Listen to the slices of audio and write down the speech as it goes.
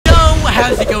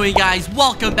how's it going, guys?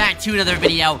 Welcome back to another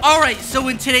video. Alright, so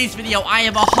in today's video, I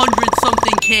have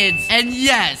 100-something kids. And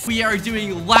yes, we are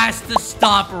doing last to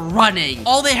stop running.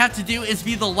 All they have to do is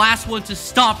be the last one to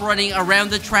stop running around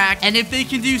the track. And if they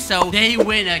can do so, they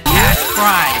win a cash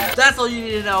prize. That's all you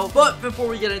need to know. But before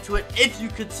we get into it, if you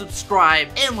could subscribe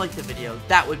and like the video,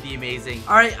 that would be amazing.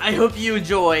 Alright, I hope you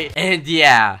enjoy. And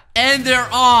yeah. And they're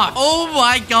off. Oh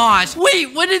my gosh.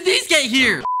 Wait, when did these get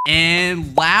here?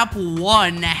 And lap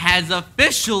 1 has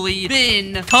officially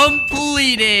been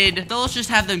completed. So let's just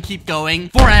have them keep going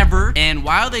forever. And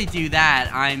while they do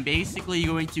that, I'm basically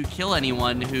going to kill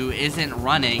anyone who isn't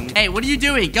running. Hey, what are you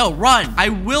doing? Go, run. I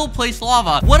will place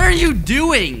lava. What are you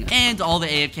doing? And all the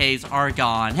AFKs are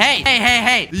gone.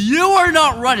 Hey. You are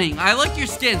not running. I like your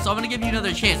skin, so I'm going to give you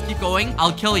another chance. Keep going.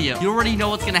 I'll kill you. You already know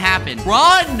what's going to happen.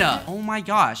 Run. Oh my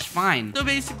gosh, fine. So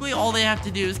basically, all they have to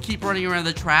do is keep running around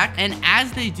the track. And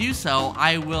as they do so,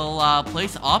 I will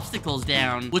place obstacles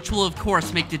down, which will of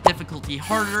course make the difficulty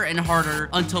harder and harder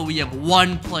until we have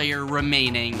one player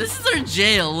remaining. This is our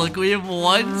jail. Look, we have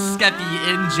one Skeppy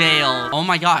in jail. Oh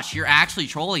my gosh, you're actually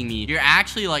trolling me. You're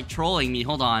actually like trolling me.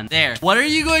 Hold on. There. What are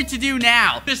you going to do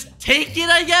now? Just take it,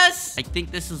 I guess? I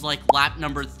think this is like lap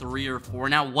number 3 or 4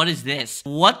 now. What is this?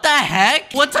 What the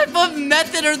heck? What type of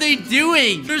method are they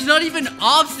doing? There's not even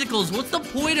obstacles. What's the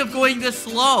point of going this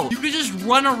slow? You could just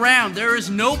run around. There is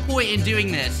no point in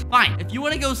doing this. Fine. If you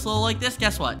want to go slow like this,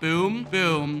 guess what? Boom,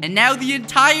 boom. And now the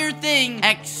entire thing,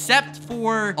 except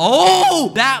for...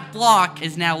 Oh! That block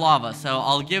is now lava. So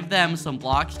I'll give them some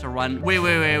blocks to run. Wait. I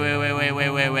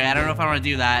don't know if I want to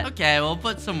do that. Okay, we'll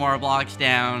put some more blocks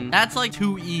down. That's like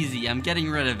too easy. I'm getting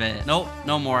rid of it. Nope,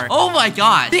 no more. Oh my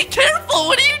god. Be careful.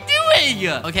 What are you doing?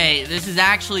 Okay, this is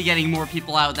actually getting more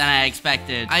people out than I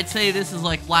expected. I'd say this is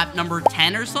like lap number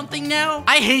 10 or something now.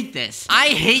 I hate this. I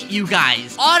hate you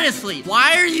guys. Honestly,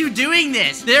 why are you doing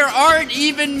this? There aren't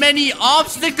even many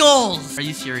obstacles. Are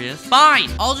you serious? Fine.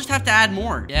 I'll just have to add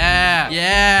more.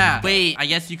 Yeah. Wait, I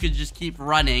guess you could just keep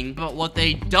running. But what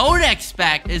they don't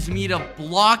expect is me to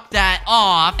block that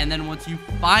off. And then once you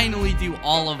finally do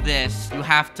all of this, you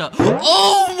have to...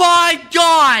 Oh my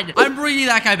god! I'm bringing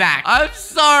that guy back. I'm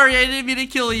sorry. I didn't mean to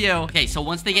kill you. Okay, so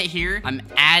once they get here, I'm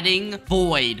adding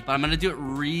void. But I'm going to do it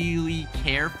really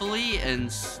carefully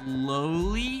and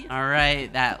slowly. All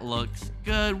right, that looks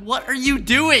good. What are you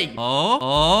doing?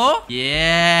 Oh,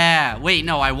 yeah. Wait,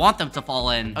 no, I want them to fall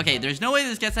in. Okay, there's no way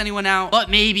this gets anyone out, but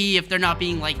maybe if they're not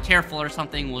being like careful or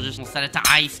something, we'll set it to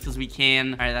ice because we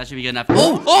can. All right, that should be good enough.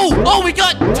 Oh, we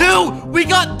got 2. We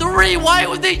got 3. Why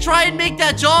would they try and make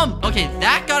that jump? Okay,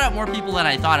 that got out more people than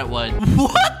I thought it would.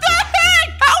 What the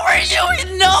heck? How are you?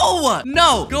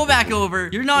 No, go back over.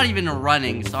 You're not even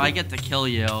running, so I get to kill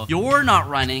you. You're not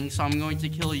running, so I'm going to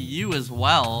kill you as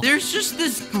well. There's just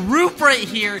this group right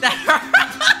here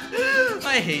that...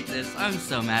 I hate this. I'm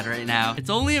so mad right now. It's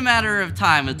only a matter of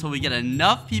time until we get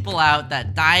enough people out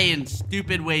that die in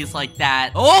stupid ways like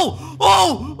that. Oh,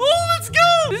 let's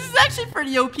go. This is actually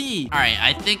pretty OP. All right,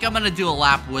 I think I'm gonna do a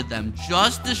lap with them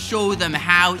just to show them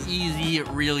how easy it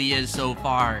really is so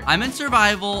far. I'm in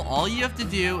survival. All you have to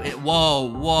do is...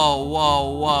 Whoa.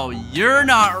 You're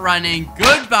not running.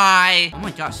 Goodbye. Oh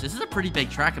my gosh, this is a pretty big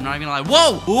track. I'm not even gonna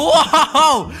lie.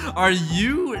 Whoa. Are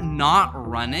you not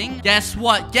running? Guess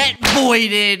what? Get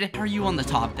voided. How are you on the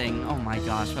top thing? Oh my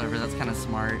gosh, whatever. That's kind of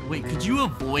smart. Wait, could you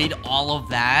avoid all of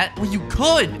that? Well, you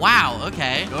could. Wow,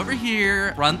 okay. Go over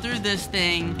here, run through this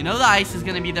thing. You know the ice is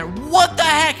gonna be there. What the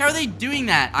heck? How are they doing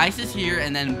that? Ice is here,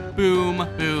 and then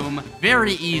boom.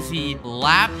 Very easy.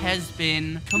 Lap has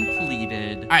been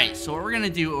completed. All right, so what we're gonna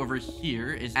do over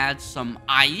here is add some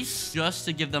ice just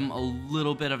to give them a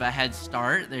little bit of a head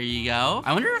start. There you go.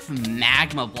 I wonder if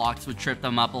magma blocks would trip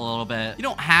them up a little bit. You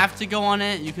don't have to go on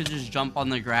it. You could just jump on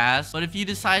the grass. But if you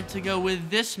decide to go with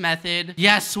this method,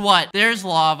 guess what? There's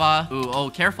lava. Ooh, oh,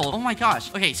 careful. Oh my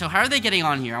gosh. Okay, so how are they getting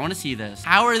on here? I want to see this.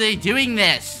 How are they doing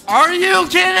this? Are you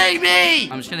kidding me?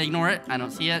 I'm just gonna ignore it. I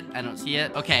don't see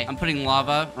it. Okay, I'm putting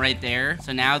lava right there.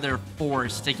 So now they're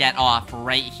forced to get off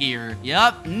right here.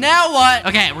 Yep. Now what?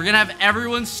 Okay, we're gonna have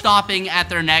everyone stopping at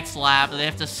their next lap. So they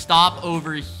have to stop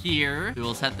over here. We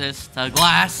will set this to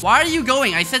glass. Why are you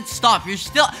going? I said stop. You're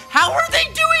still... How are they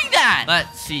doing that?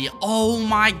 Let's see. Oh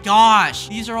my gosh.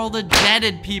 These are all the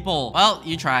deaded people. Well,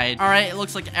 you tried. All right, it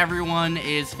looks like everyone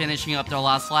is finishing up their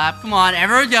last lap. Come on,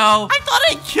 everyone go. I thought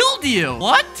I killed you.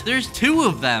 What? There's 2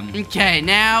 of them. Okay,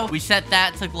 now we set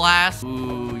that to glass.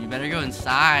 Ooh, you better go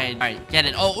inside. All right, get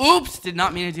it. Oh, oops. Did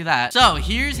not mean to do that. So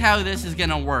here's how this is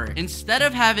gonna work. Instead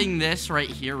of having this right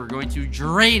here, we're going to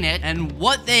drain it. And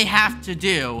what they have to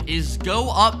do is go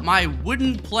up my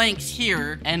wooden planks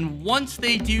here. And once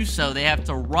they do so, they have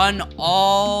to run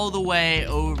all the way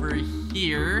over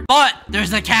here. But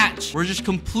there's a catch. We're just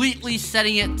completely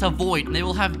setting it to void. And they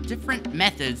will have different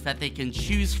methods that they can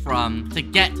choose from to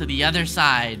get to the other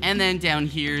side. And then down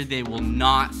here, they will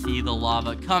not see the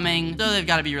lava coming. So they've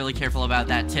got to be really careful about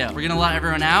that too. We're gonna let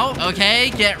everyone out. Okay,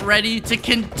 get ready to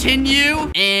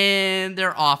continue. And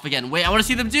they're off again. Wait, I want to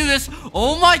see them do this.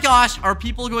 Oh my gosh, are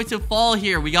people going to fall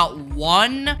here? We got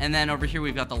one. And then over here,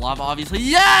 we've got the lava, obviously.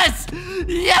 Yes!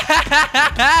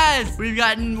 Yes! We've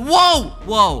gotten... Whoa!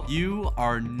 Whoa. You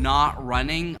are not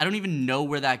running. I don't even know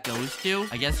where that goes to.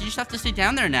 I guess you just have to stay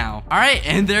down there now. All right,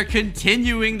 and they're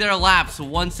continuing their laps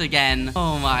once again.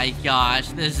 Oh my gosh,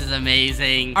 this is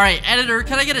amazing. All right, editor,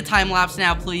 can I get a time lapse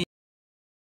now, please?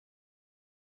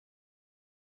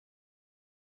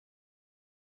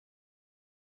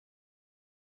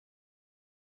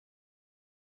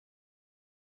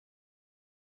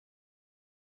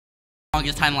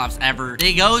 Longest time lapse ever.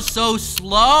 They go so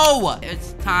slow.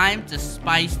 It's time to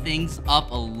spice things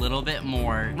up a little bit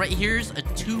more. Right here's a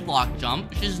 2-block jump,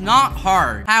 which is not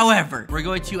hard. However, we're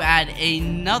going to add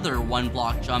another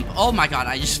 1-block jump. Oh my god,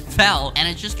 I just fell. And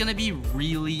it's just gonna be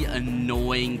really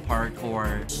annoying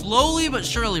parkour. Slowly but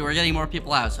surely, we're getting more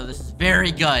people out, so this is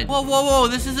very good. Whoa, whoa, whoa,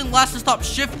 this isn't last to stop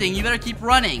shifting. You better keep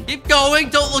running. Keep going,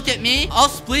 don't look at me. I'll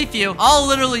spleef you. I'll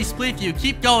literally spleef you.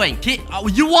 Keep going.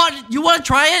 You want to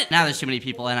try it? Now there's too many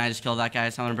people and I just killed that guy,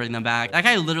 so I'm gonna bring them back. That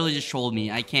guy literally just trolled me.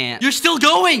 I can't. You're still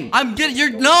going.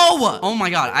 No. Oh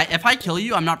my god. If I kill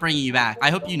you, I'm not bringing you back.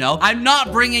 I hope you know. I'm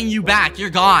not bringing you back.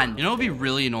 You're gone. You know, it'd be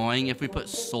really annoying if we put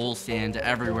soul sand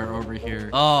everywhere over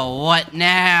here. Oh, what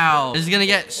now? This is gonna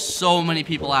get so many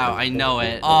people out. I know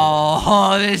it.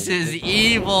 Oh, this is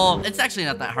evil. It's actually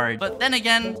not that hard. But then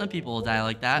again, some people will die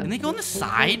like that. Can they go on the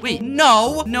side? Wait,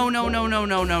 no.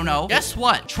 No. Guess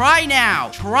what? Try now.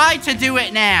 Try to do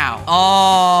it now.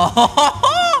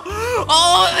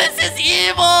 Oh, this is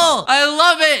evil. I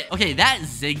love it. Okay, that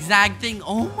zigzag thing.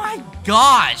 Oh my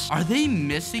gosh. Are they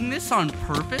missing this on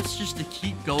purpose just to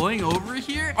keep going over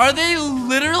here? Are they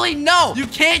literally? No, you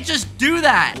can't just do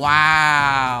that.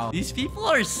 Wow. These people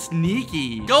are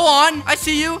sneaky. Go on. I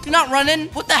see you. You're not running.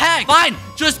 What the heck? Fine.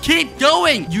 Just keep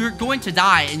going. You're going to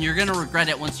die and you're going to regret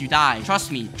it once you die.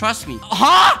 Trust me. Trust me.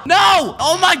 Huh? No.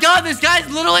 Oh my god. This guy's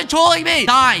literally trolling me.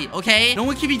 Die. Okay. No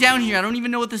one can be down here. I don't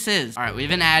even know what this is. All right. We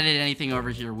haven't added anything over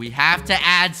here. We have to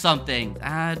add something.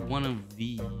 Add one of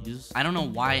these. I don't know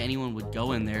why anyone would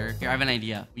go in there. Here, I have an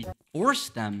idea. We force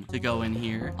them to go in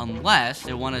here unless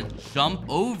they want to jump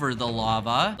over the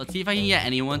lava. Let's see if I can get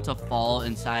anyone to fall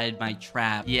inside my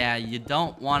trap. Yeah, you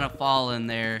don't want to fall in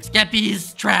there.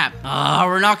 Skeppy's trap. Oh,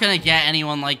 we're not gonna get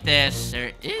anyone like this.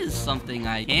 There is something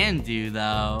I can do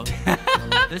though.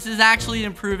 This is actually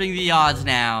improving the odds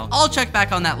now. I'll check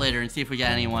back on that later and see if we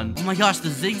get anyone. Oh my gosh, the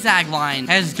zigzag line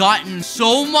has gotten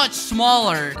so much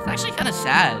smaller. It's actually kind of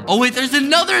sad. Oh wait, there's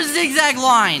another zigzag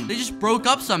line. They just broke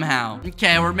up somehow.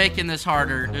 Okay, we're making this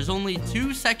harder. There's only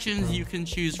 2 sections you can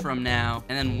choose from now.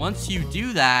 And then once you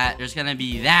do that, there's gonna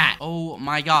be that. Oh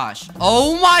my gosh.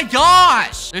 Oh my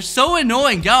gosh. They're so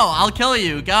annoying. Go. I'll kill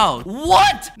you. Go.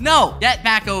 What? No. Get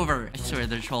back over. I swear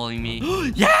they're trolling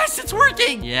me. Yes, it's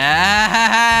working.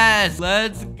 Yes.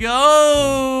 Let's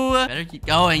go. Better keep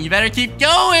going. You better keep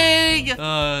going.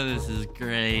 Oh, this is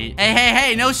great.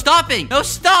 Hey. No stopping. No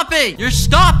stopping. You're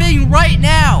stopping right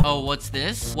now. Oh, what's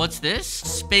this? What's this?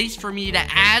 Space for me to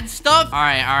add stuff? All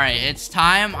right. It's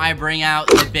time I bring out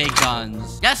the big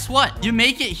guns. Guess what? You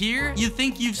make it here, you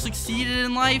think you've succeeded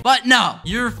in life, but no.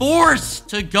 You're forced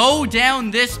to go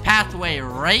down this pathway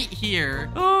right here.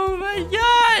 Oh my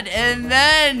god. And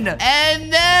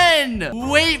then,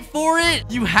 wait for it.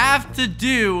 You have to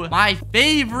do my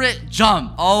favorite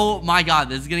jump. Oh my god.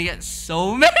 This is gonna get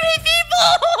so many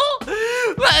people.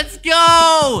 Let's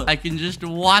go. I can just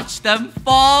watch them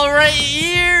fall right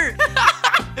here.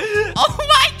 Oh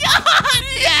my god!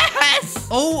 Yes!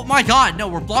 Oh my god, no,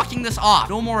 we're blocking this off.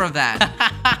 No more of that.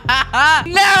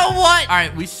 Now what? All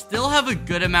right, we still have a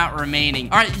good amount remaining.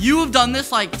 All right, you have done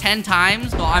this like 10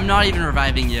 times, so I'm not even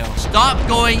reviving you. Stop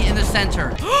going in the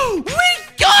center. We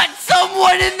got some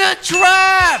someone in the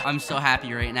trap. I'm so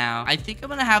happy right now. I think I'm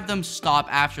gonna have them stop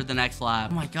after the next lap.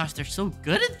 Oh my gosh, they're so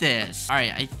good at this. All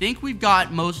right, I think we've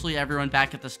got mostly everyone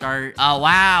back at the start. Oh,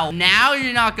 wow. Now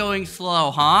you're not going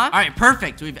slow, huh? All right,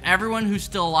 perfect. We have everyone who's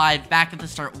still alive back at the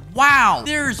start. Wow,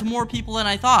 there's more people than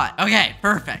I thought. Okay,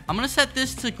 perfect. I'm gonna set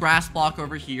this to grass block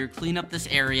over here, clean up this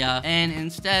area, and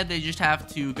instead they just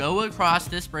have to go across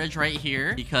this bridge right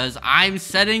here because I'm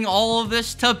setting all of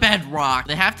this to bedrock.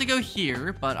 They have to go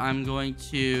here, but I'm going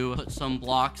to put some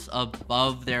blocks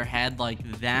above their head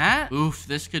like that. Oof,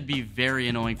 this could be very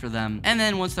annoying for them. And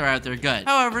then once they're out, they're good.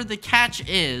 However, the catch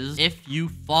is if you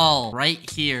fall right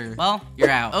here, well, you're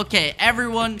out. Okay,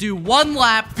 everyone do one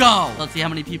lap, go. Let's see how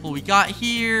many people we got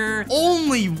here.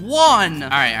 Only one. All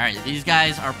right. These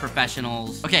guys are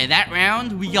professionals. Okay, that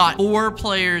round, we got 4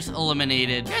 players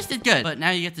eliminated. You guys did good, but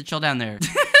now you get to chill down there.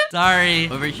 Sorry.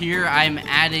 Over here, I'm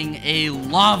adding a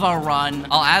lava run.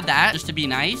 I'll add that just to be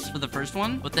nice for the first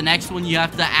one. But the next one, you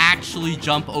have to actually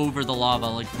jump over the lava,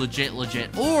 like legit.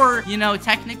 Or, you know,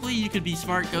 technically, you could be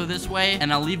smart, go this way,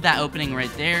 and I'll leave that opening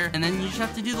right there. And then you just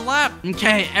have to do the lap.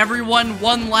 Okay, everyone,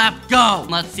 one lap, go.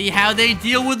 Let's see how they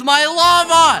deal with my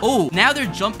lava. Oh, now they're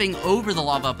jumping over the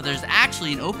lava, but there's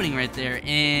actually an opening right there,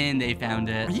 and they found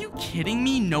it. Are you kidding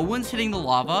me? No one's hitting the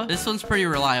lava? This one's pretty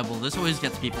reliable. This always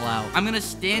gets people out. I'm gonna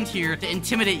stand here to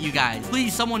intimidate you guys.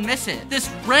 Please, someone miss it.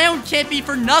 This round can't be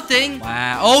for nothing.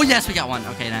 Wow. Oh, yes, we got one.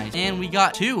 Okay, nice. And we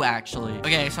got 2, actually.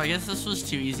 Okay, so I guess this was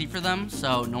too easy for them.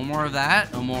 So no more of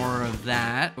that. No more of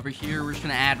that. Over here, we're just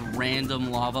gonna add random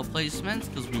lava placements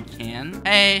because we can.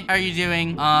 Hey, how are you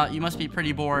doing? You must be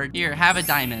pretty bored. Here, have a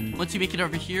diamond. Once you make it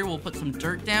over here, we'll put some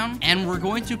dirt down and we're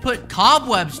going to put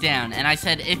cobwebs down. And I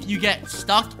said, if you get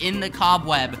stuck in the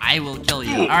cobweb, I will kill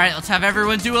you. All right, let's have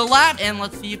everyone do a lap and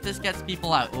let's see if this gets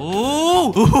people out.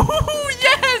 Oh,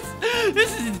 yes.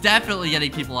 This is definitely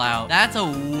getting people out. That's a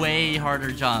way harder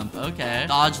jump. Okay.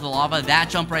 Dodge the lava. That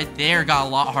jump right there got a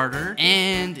lot harder.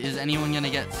 And is anyone gonna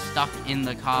get stuck in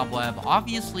the cobweb?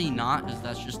 Obviously not, because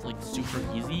that's just like super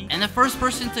easy. And the first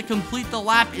person to complete the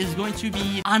lap is going to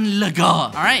be Anlaga.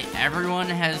 All right, everyone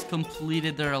has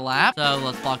completed their lap. So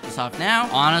let's block this off now.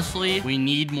 Honestly, we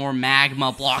need more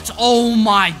magma blocks. Oh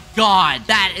my God,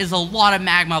 that is a lot of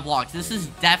magma blocks. This is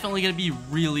definitely gonna be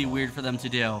really weird for them to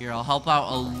do. Here, I'll help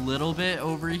out a little bit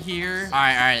over here. All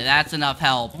right, that's enough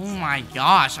help. Oh my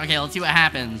gosh. Okay, let's see what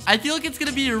happens. I feel like it's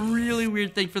gonna be a really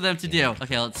weird thing for them to do.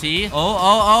 Okay, let's see.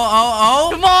 Oh.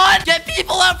 Come on, get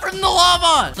people out from the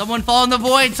lava. Someone fall in the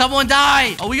void. Someone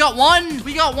die. Oh, we got one.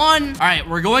 All right,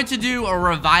 we're going to do a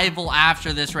revival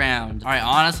after this round. All right,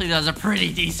 honestly, that was a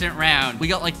pretty decent round. We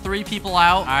got like 3 people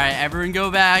out. All right, everyone go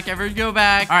back. All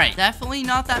right, definitely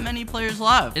not that many players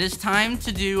left. It is time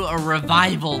to do a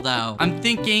revival, though. I'm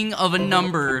thinking of a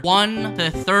number 1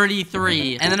 to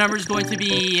 33, and the number is going to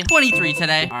be 23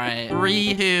 today. All right,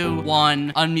 3, 2,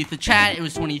 1. Unmute the chat. It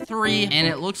was 23, and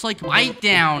it looks like White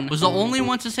Down was the only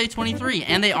one to say 23,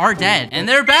 and they are dead, and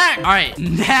they're back. All right,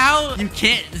 now you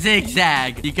can't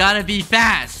zigzag. You gotta be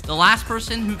fast. The last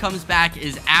person who comes back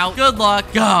is out. Good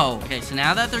luck. Go. Okay, so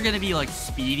now that they're gonna be like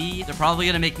speedy, they're probably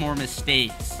gonna make more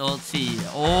mistakes. So let's see.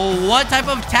 Oh, what type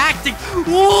of tactic?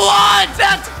 What?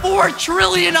 That's 4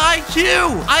 trillion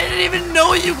IQ. I didn't even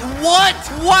know you. What?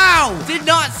 Wow. Did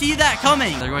not see that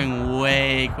coming. They're going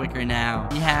way quicker now.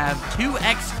 We have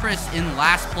 2x Chris in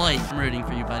last place. I'm rooting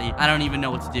for you, buddy. I don't even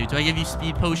know what to do. Do I give you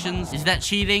speed potions? Is that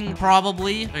cheating?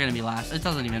 Probably. They're gonna be last. It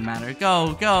doesn't even matter.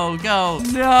 Go.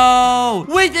 No.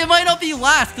 Wait, they might not be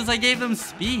last because I gave them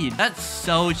speed. That's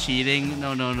so cheating.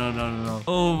 No.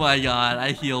 Oh my God.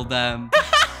 I healed them.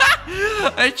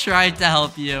 I tried to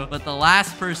help you, but the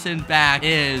last person back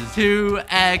is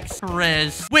 2x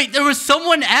Chris. Wait, there was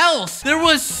someone else.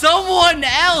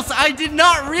 I did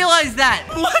not realize that.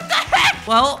 What the heck?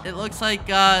 Well, it looks like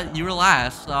you were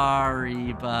last.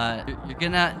 Sorry, but you're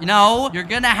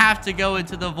gonna have to go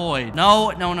into the void.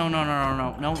 No.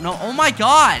 Oh my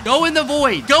God. Go in the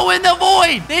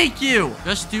void. Thank you.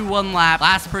 Just do 1 lap.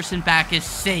 Last person back is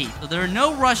safe. So there are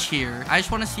no rush here. I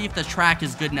just want to see if the track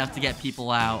is good enough to get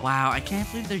people out. Wow, I can't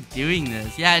believe they're doing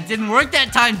this. Yeah, it didn't work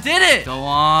that time, did it? Go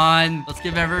on. Let's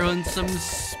give everyone some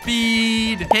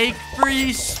speed. Take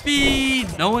free speed.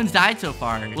 No one's died so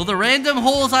far. Will the random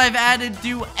holes I've added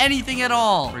do anything at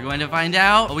all? We're going to find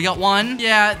out. Oh, we got 1.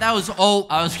 Yeah, that was... Oh,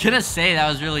 I was gonna say that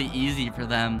was really easy for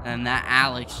them. And that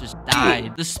Alex just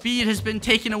died. The speed has been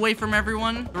taken away from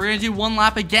everyone. We're gonna do 1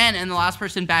 lap again, and the last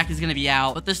person back is gonna be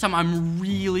out. But this time, I'm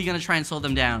really gonna try and slow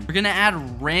them down. We're gonna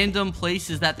add random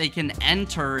places that they can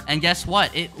enter door. And guess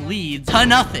what? It leads to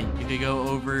nothing. You could go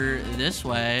over this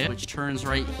way, which turns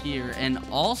right here and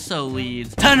also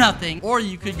leads to nothing. Or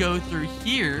you could go through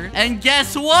here. And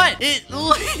guess what? It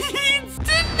leads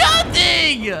to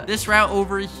nothing. This route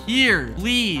over here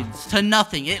leads to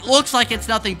nothing. It looks like it's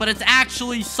nothing, but it's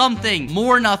actually something.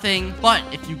 More nothing. But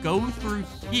if you go through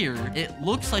here, it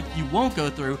looks like you won't go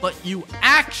through, but you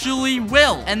actually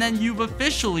will. And then you've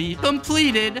officially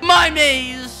completed my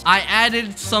maze. I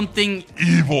added something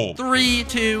evil. 3,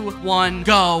 2, 1,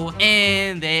 go.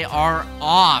 And they are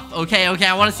off. Okay,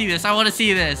 I want to see this. I want to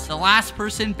see this. The last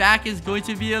person back is going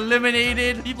to be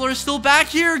eliminated. People are still back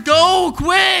here. Go,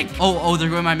 quick. Oh, they're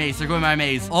going my maze. They're going my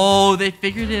maze. Oh, they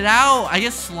figured it out. I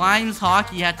guess Slime's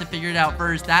Hockey had to figure it out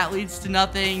first. That leads to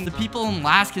nothing. The people in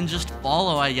last can just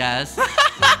follow, I guess.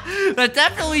 That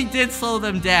definitely did slow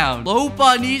them down.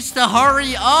 Lopa needs to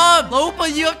hurry up. Lopa,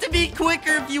 you have to be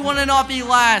quicker if you want to not be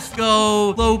last.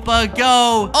 Go, Lopa,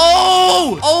 go.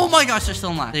 Oh my gosh, they're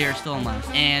still in last. They are still in last.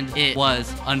 And it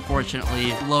was,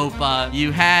 unfortunately, Lopa.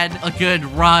 You had a good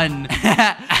run.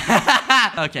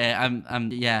 Okay,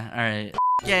 yeah, all right.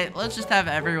 Okay, let's just have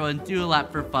everyone do a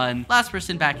lap for fun. Last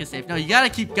person back is safe. No, you gotta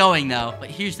keep going though. But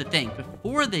here's the thing.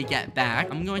 Before they get back,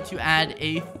 I'm going to add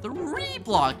a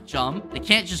 3-block jump. They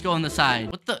can't just go on the side.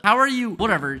 What the? How are you?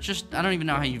 Whatever. Just, I don't even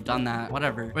know how you've done that.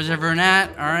 Whatever. Where's everyone at?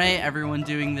 All right, everyone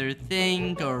doing their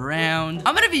thing. Go around.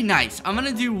 I'm gonna be nice. I'm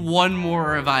gonna do one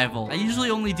more revival. I usually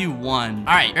only do one.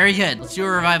 All right, very good. Let's do a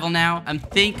revival now.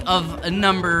 Think of a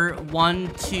number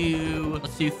 1, 2,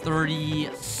 let's do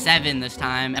 37 this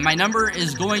time. And my number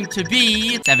is going to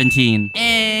be 17.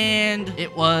 And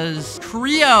it was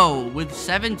Creo with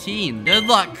 17. Good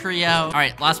luck, Creo. All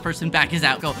right, last person back is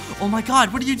out. Go. Oh my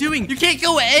God, what are you doing? You can't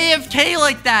go AFK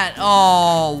like that.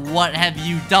 Oh, what have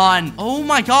you done? Oh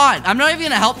my God, I'm not even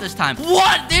gonna help this time.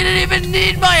 What? They didn't even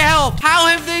need my help. How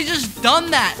have they just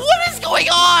done that? What is going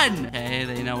on? Okay,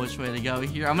 they know which way to go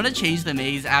here. I'm gonna change the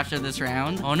maze after this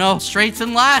round. Oh no, straight's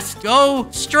in last. Go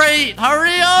straight.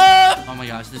 Hurry up. Oh my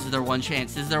gosh, this is their one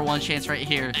chance. This is their one chance right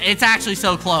here. It's actually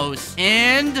so close.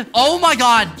 And oh my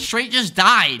God, straight just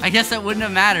died. I guess that wouldn't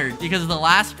have mattered because the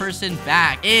last person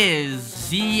back is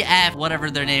ZF,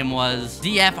 whatever their name was.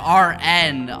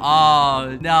 ZFRN.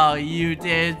 Oh no, you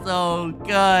did so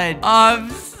good. I'm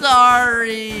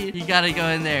sorry. You gotta go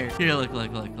in there. Here, look.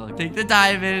 Take the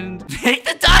diamond. Take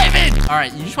the diamond. All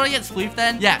right, you just want to get spleef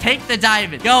then? Yeah, take the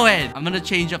diamond. Go in. I'm gonna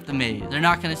change up the maze. They're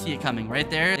not gonna see it coming. Right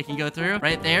there. They can go through.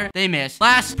 Right there. They missed.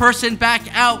 Last person back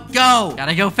out. Go.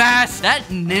 Gotta go fast. That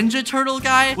Ninja Turtle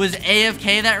guy was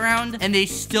AFK that round, and they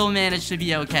still managed to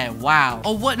be okay. Wow.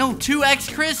 Oh, what? No,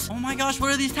 2x Chris. Oh my gosh,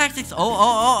 what are these tactics?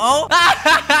 Oh.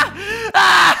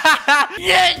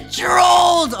 Get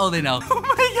trolled. Oh, they know. Oh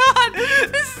my God.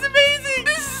 This is amazing.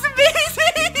 This is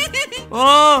amazing.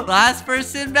 Oh, last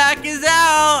person back is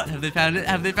out. Have they found it?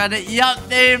 Have they found it? Yup,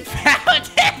 they found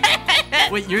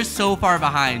it. Wait, you're so far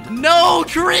behind. No,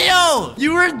 Creo!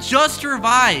 You were just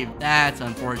revived. That's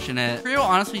unfortunate. Creo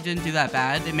honestly didn't do that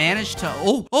bad. They managed to...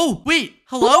 Oh, wait.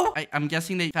 Hello? I'm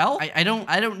guessing they fell? I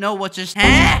don't know what just...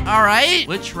 All right.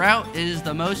 Which route is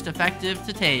the most effective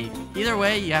to take? Either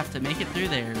way, you have to make it through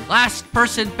there. Last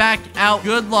person back out.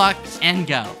 Good luck and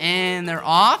go. And they're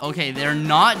off. Okay, they're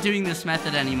not doing this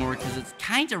method anymore because it's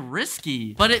kind of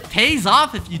risky. But it pays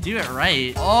off if you do it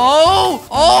right.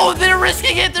 Oh, they're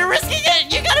risking it. They're risking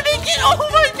it. You gotta make it. Oh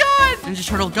my God. Ninja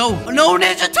Turtle, go. No,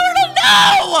 Ninja Turtle,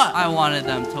 no! I wanted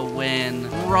them to win.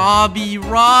 Robbie,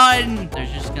 run. They're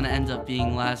just gonna end up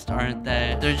being last, aren't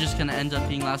they? They're just gonna end up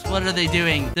being last. What are they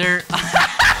doing? They're...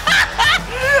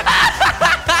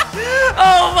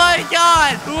 Oh my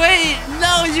God. Wait,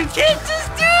 no, you can't just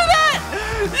do that.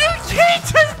 You can't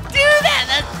just do that.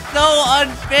 That's so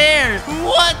unfair.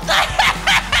 What the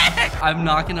heck? I'm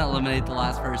not gonna eliminate the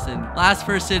last person. Last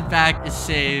person back is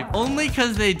safe. Only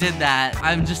because they did that,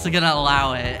 I'm just gonna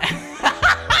allow it.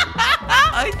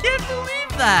 I can't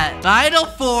believe that. Final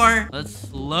 4. Let's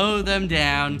slow them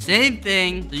down. Same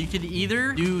thing. So you could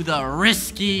either do the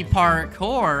risky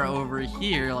parkour over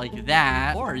here like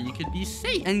that, or you could be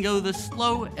safe and go the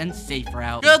slow and safe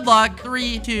route. Good luck.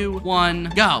 3, 2,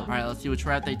 1, go. All right, let's see which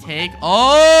route they take.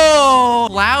 Oh,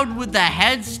 Cloud with the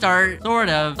head start. Sort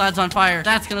of. Cloud's on fire.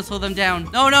 That's gonna slow them down.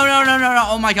 No.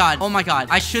 Oh my God.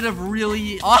 I should have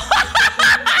really...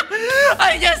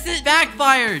 I guess it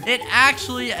backfired. It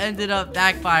actually ended up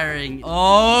backfiring.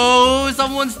 Oh,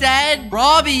 someone's dead.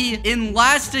 Robbie in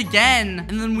last again.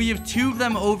 And then we have two of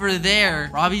them over there.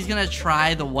 Robbie's gonna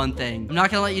try the one thing. I'm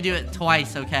not gonna let you do it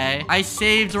twice, okay? I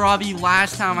saved Robbie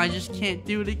last time. I just can't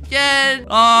do it again.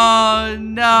 Oh,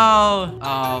 no.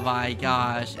 Oh, my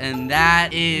gosh. And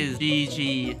that is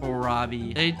GG for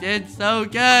Robbie. They did so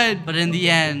good. But in the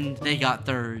end, they got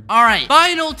third. All right,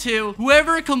 final two.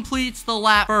 Whoever completes the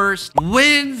lap first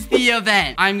wins the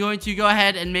event. I'm going to go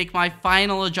ahead and make my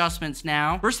final adjustments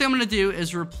now. First thing I'm going to do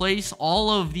is replace all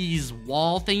of these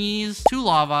wall thingies to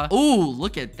lava. Oh,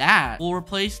 look at that. We'll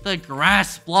replace the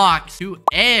grass blocks to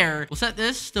air. We'll set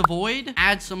this to void.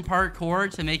 Add some parkour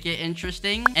to make it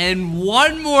interesting. And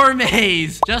one more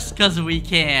maze just because we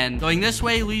can. Going this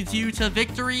way leads you to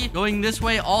victory. Going this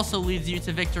way also leads you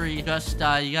to victory. Just,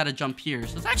 you got to jump here.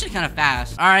 So it's actually kind of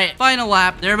fast. All right, final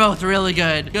lap. They're both really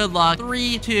good. Good luck.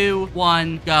 3, 2,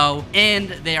 1, go. And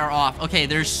they are off. Okay,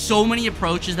 there's so many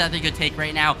approaches that they could take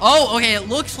right now. Oh, okay, it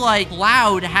looks like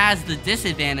Cloud has the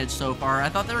disadvantage so far. I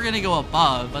thought they were gonna go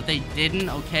above, but they didn't.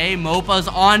 Okay, Mopa's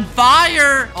on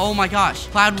fire. Oh my gosh,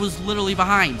 Cloud was literally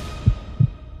behind.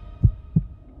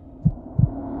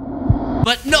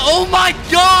 But no, oh my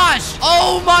gosh!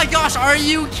 Oh my gosh, are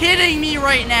you kidding me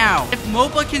right now? If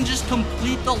Mopa can just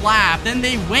complete the lap, then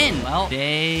they win. Well,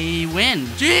 they win.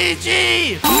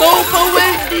 GG! Mopa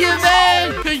wins the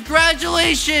event!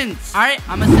 Congratulations! All right,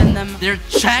 I'm gonna send them their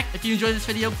check. If you enjoyed this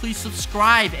video, please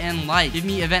subscribe and like. Give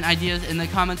me event ideas in the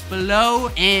comments below,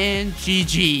 and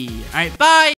GG. All right, bye!